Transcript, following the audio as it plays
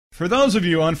For those of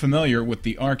you unfamiliar with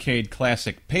the arcade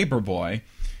classic Paperboy,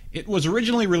 it was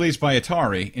originally released by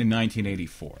Atari in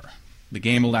 1984. The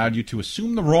game allowed you to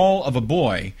assume the role of a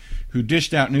boy who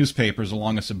dished out newspapers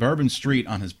along a suburban street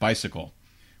on his bicycle.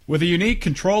 With a unique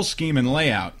control scheme and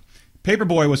layout,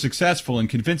 Paperboy was successful in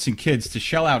convincing kids to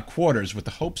shell out quarters with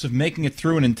the hopes of making it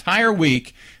through an entire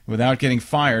week without getting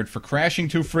fired for crashing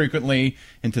too frequently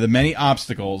into the many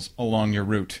obstacles along your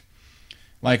route.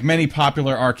 Like many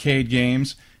popular arcade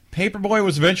games, Paperboy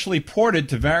was eventually ported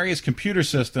to various computer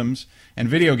systems and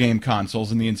video game consoles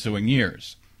in the ensuing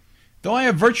years. Though I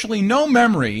have virtually no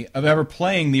memory of ever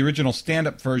playing the original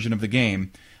stand-up version of the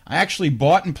game, I actually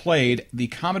bought and played the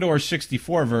Commodore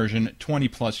 64 version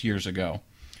 20-plus years ago.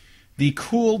 The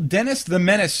cool Dennis the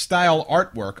Menace style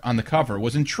artwork on the cover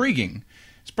was intriguing,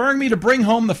 spurring me to bring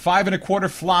home the 5 1/4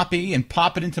 floppy and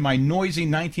pop it into my noisy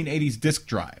 1980s disk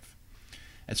drive.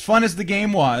 As fun as the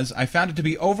game was, I found it to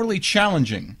be overly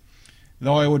challenging.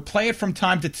 Though I would play it from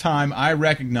time to time, I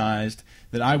recognized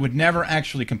that I would never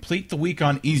actually complete the week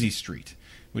on Easy Street,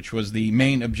 which was the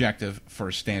main objective for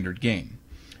a standard game.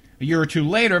 A year or two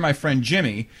later, my friend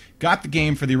Jimmy got the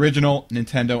game for the original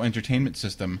Nintendo Entertainment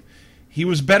System. He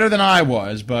was better than I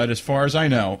was, but as far as I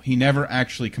know, he never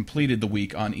actually completed the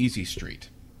week on Easy Street.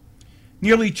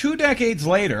 Nearly 2 decades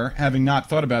later, having not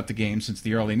thought about the game since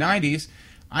the early 90s,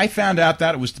 I found out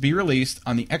that it was to be released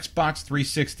on the Xbox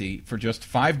 360 for just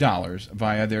 $5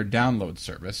 via their download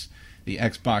service, the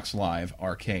Xbox Live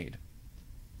Arcade.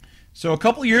 So a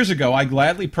couple years ago, I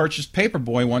gladly purchased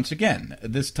Paperboy once again.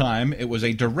 This time, it was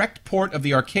a direct port of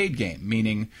the arcade game,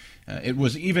 meaning it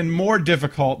was even more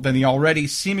difficult than the already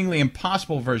seemingly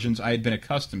impossible versions I had been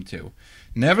accustomed to.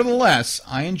 Nevertheless,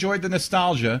 I enjoyed the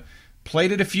nostalgia,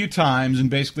 played it a few times, and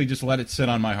basically just let it sit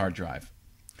on my hard drive.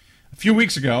 A few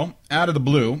weeks ago, out of the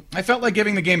blue, I felt like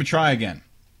giving the game a try again.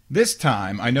 This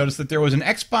time, I noticed that there was an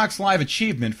Xbox Live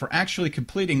achievement for actually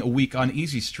completing a week on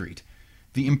Easy Street,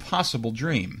 the impossible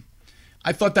dream.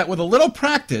 I thought that with a little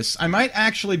practice, I might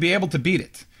actually be able to beat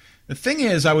it. The thing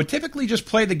is, I would typically just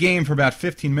play the game for about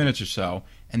 15 minutes or so,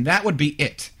 and that would be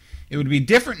it. It would be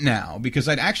different now, because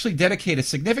I'd actually dedicate a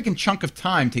significant chunk of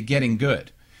time to getting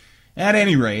good. At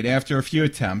any rate, after a few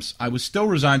attempts, I was still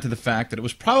resigned to the fact that it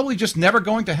was probably just never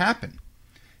going to happen.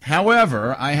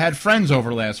 However, I had friends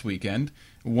over last weekend,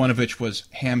 one of which was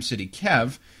Ham City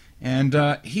Kev, and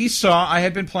he saw I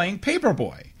had been playing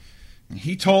Paperboy.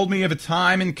 He told me of a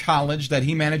time in college that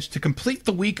he managed to complete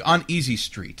the week on Easy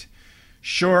Street.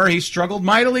 Sure, he struggled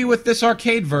mightily with this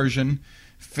arcade version,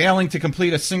 failing to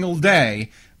complete a single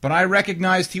day, but I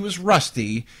recognized he was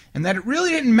rusty, and that it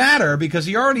really didn't matter because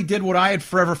he already did what I had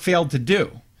forever failed to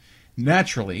do.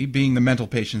 Naturally, being the mental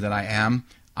patient that I am,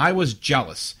 I was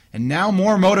jealous, and now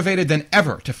more motivated than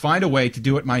ever to find a way to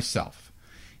do it myself.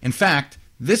 In fact,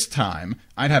 this time,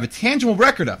 I'd have a tangible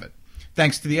record of it,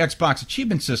 thanks to the Xbox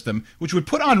achievement system, which would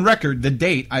put on record the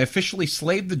date I officially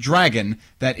slayed the dragon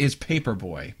that is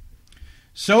Paperboy.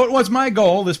 So it was my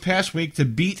goal this past week to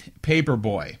beat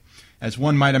Paperboy. As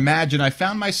one might imagine, I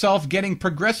found myself getting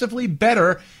progressively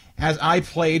better as I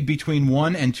played between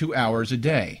 1 and 2 hours a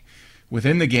day.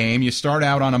 Within the game, you start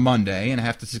out on a Monday and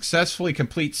have to successfully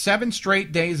complete 7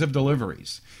 straight days of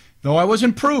deliveries. Though I was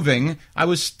improving, I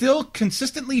was still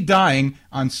consistently dying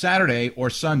on Saturday or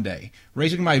Sunday,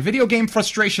 raising my video game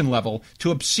frustration level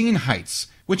to obscene heights,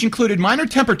 which included minor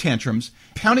temper tantrums,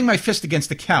 pounding my fist against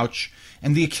the couch,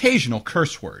 and the occasional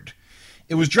curse word.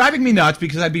 It was driving me nuts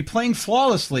because I'd be playing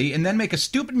flawlessly and then make a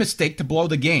stupid mistake to blow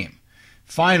the game.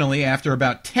 Finally, after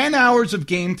about 10 hours of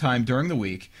game time during the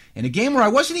week, in a game where I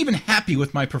wasn't even happy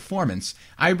with my performance,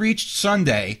 I reached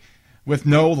Sunday with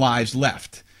no lives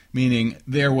left, meaning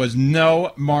there was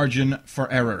no margin for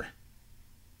error.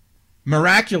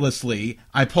 Miraculously,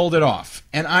 I pulled it off,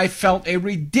 and I felt a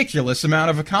ridiculous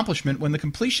amount of accomplishment when the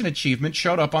completion achievement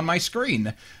showed up on my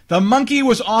screen. The monkey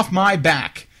was off my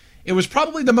back. It was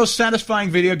probably the most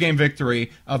satisfying video game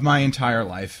victory of my entire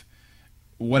life,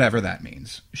 whatever that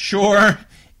means. Sure,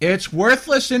 it's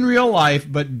worthless in real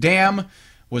life, but damn,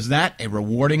 was that a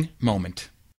rewarding moment.